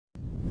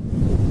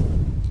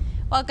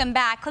Welcome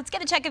back. Let's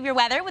get a check of your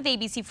weather with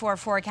ABC4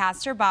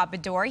 forecaster Bob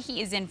Bedore.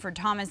 He is in for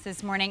Thomas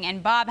this morning.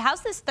 And Bob,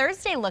 how's this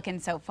Thursday looking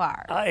so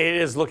far? It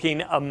is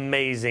looking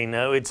amazing.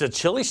 It's a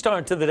chilly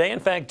start to the day. In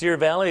fact, Deer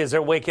Valley, as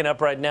they're waking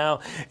up right now,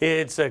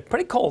 it's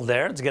pretty cold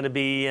there. It's going to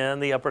be in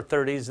the upper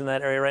 30s in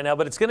that area right now,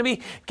 but it's going to be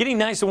getting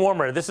nice and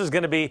warmer. This is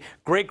going to be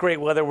great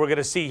weather we're going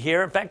to see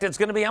here. In fact, it's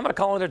going to be, I'm going to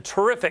call it a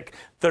terrific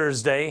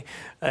Thursday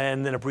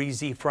and then a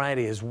breezy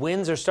Friday as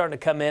winds are starting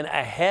to come in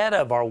ahead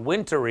of our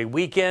wintry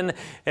weekend.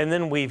 And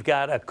then we've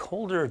got a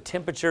colder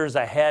temperatures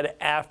ahead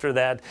after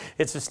that.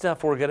 It's the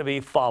stuff we're going to be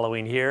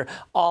following here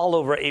all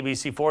over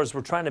ABC4 as we're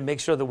trying to make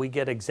sure that we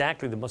get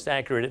exactly the most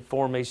accurate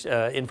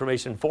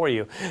information for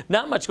you.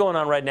 Not much going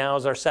on right now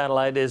as our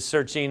satellite is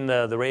searching.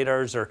 The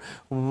radars are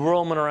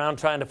roaming around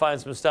trying to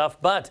find some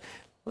stuff, but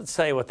let's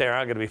tell you what they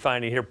are going to be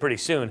finding here pretty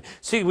soon.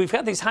 See, we've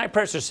got these high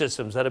pressure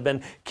systems that have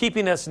been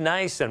keeping us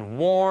nice and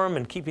warm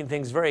and keeping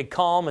things very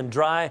calm and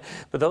dry.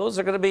 But those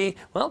are going to be,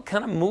 well,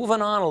 kind of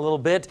moving on a little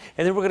bit.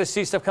 And then we're going to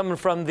see stuff coming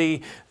from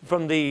the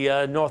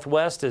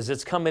northwest as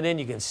it's coming in.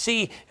 You can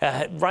see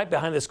right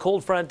behind this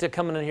cold front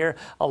coming in here,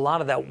 a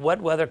lot of that wet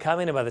weather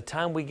coming. And by the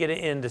time we get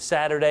into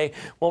Saturday,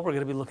 well, we're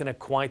going to be looking at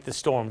quite the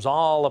storms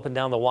all up and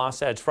down the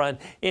Wasatch Front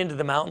into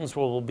the mountains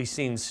where we'll be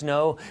seeing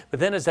snow. But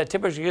then as that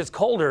temperature gets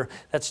colder,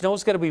 that snow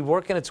is going to be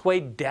working its way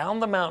down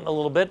the mountain a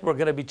little bit. We're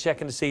going to be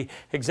checking to see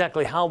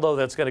exactly how low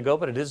that's going to go,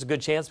 but it is a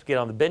good chance to get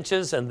on the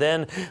benches and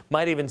then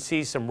might even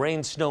see some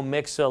rain-snow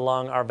mix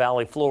along our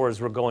valley floor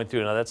as we're going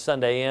through. Now that's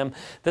Sunday AM.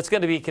 That's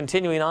going to be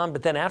continuing on,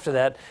 but then after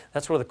that,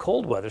 that's where the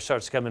cold weather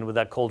starts to come in with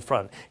that cold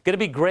front. Going to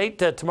be great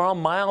tomorrow,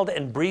 mild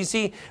and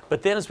breezy,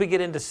 but then as we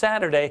get into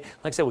Saturday,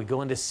 like I said, we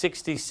go into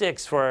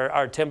 66 for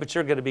our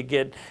temperature. Going to be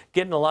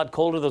getting a lot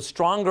colder. Those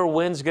stronger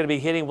winds are going to be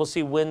hitting. We'll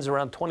see winds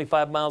around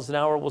 25 miles an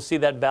hour. We'll see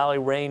that valley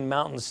rain,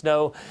 mountain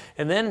snow.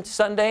 And then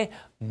Sunday,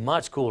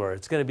 much cooler.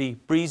 It's going to be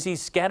breezy,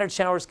 scattered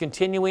showers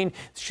continuing.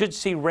 Should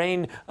see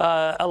rain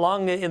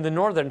along in the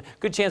northern.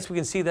 Good chance we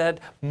can see that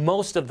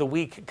most of the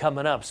week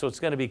coming up. So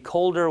it's going to be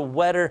colder,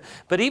 wetter.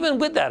 But even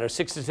with that, our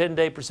 6 to 10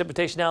 day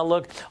precipitation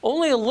outlook,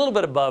 only a little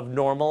bit above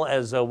normal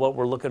as what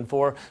we're looking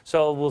for.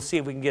 So we'll see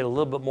if we can get a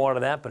little bit more out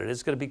of that, but it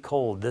is going to be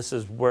cold. This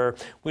is where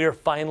we are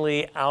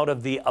finally out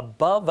of the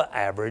above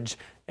average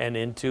and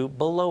into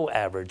below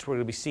average. We're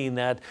going to be seeing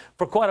that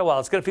for quite a while.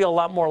 It's going to feel a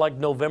lot more like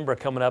November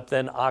coming up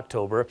than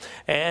October.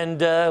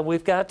 And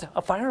we've got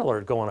a fire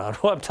alert going on.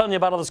 I'm telling you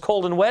about all this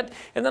cold and wet,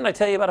 and then I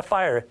tell you about a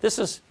fire. This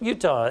is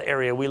Utah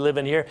area we live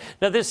in here.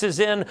 Now, this is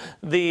in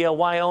the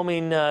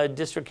Wyoming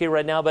district here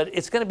right now, but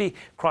it's going to be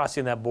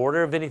crossing that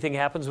border if anything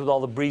happens with all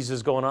the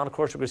breezes going on. Of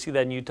course, we're going to see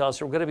that in Utah,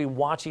 so we're going to be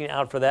watching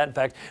out for that. In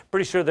fact,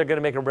 pretty sure they're going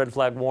to make a red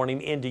flag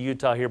warning into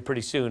Utah here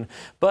pretty soon.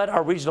 But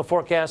our regional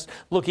forecast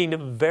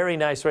looking very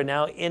nice right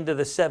now, into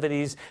the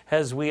 70s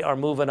as we are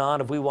moving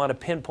on. If we want to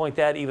pinpoint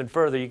that even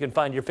further, you can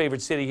find your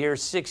favorite city here,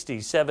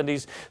 60s,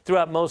 70s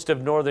throughout most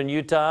of northern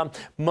Utah.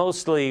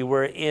 Mostly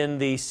we're in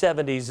the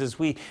 70s as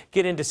we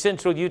get into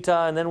central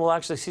Utah, and then we'll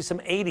actually see some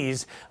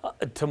 80s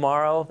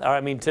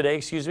today,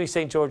 excuse me,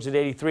 St. George at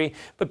 83.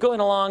 But going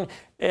along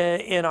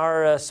in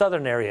our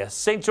southern area,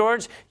 St.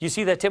 George, you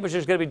see that temperature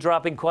is going to be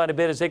dropping quite a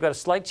bit as they've got a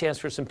slight chance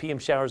for some PM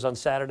showers on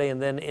Saturday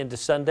and then into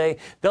Sunday.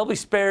 They'll be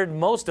spared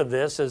most of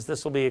this as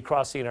this will be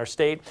crossing our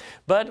state,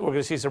 but we're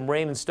going to see some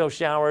rain and snow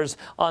showers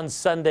on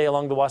Sunday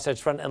along the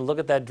Wasatch Front. And look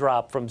at that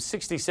drop from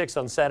 66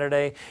 on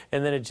Saturday,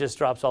 and then it just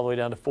drops all the way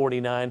down to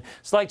 49.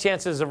 Slight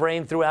chances of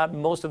rain throughout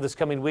most of this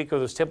coming week, or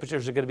those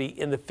temperatures are going to be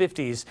in the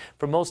 50s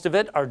for most of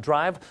it. Our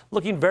drive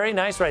looking very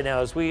nice right now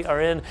as we are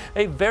in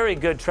a very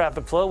good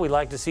traffic flow. We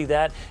like to see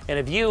that. And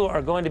if you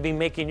are going to be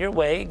making your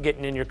way,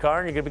 getting in your car,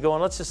 and you're going to be going,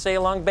 let's just say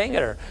along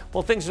Bangerter,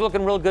 well, things are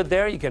looking real good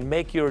there. You can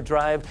make your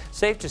drive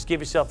safe. Just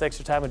give yourself the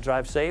extra time and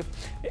drive safe.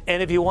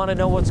 And if you want to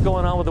know what's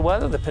going on with the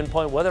weather, the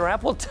Pinpoint Weather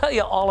app will tell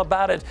you all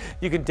about it.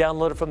 You can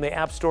download it from the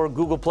App Store,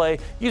 Google Play.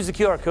 Use the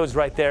QR codes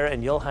right there,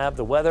 and you'll have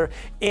the weather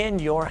in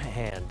your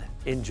hand.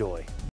 Enjoy.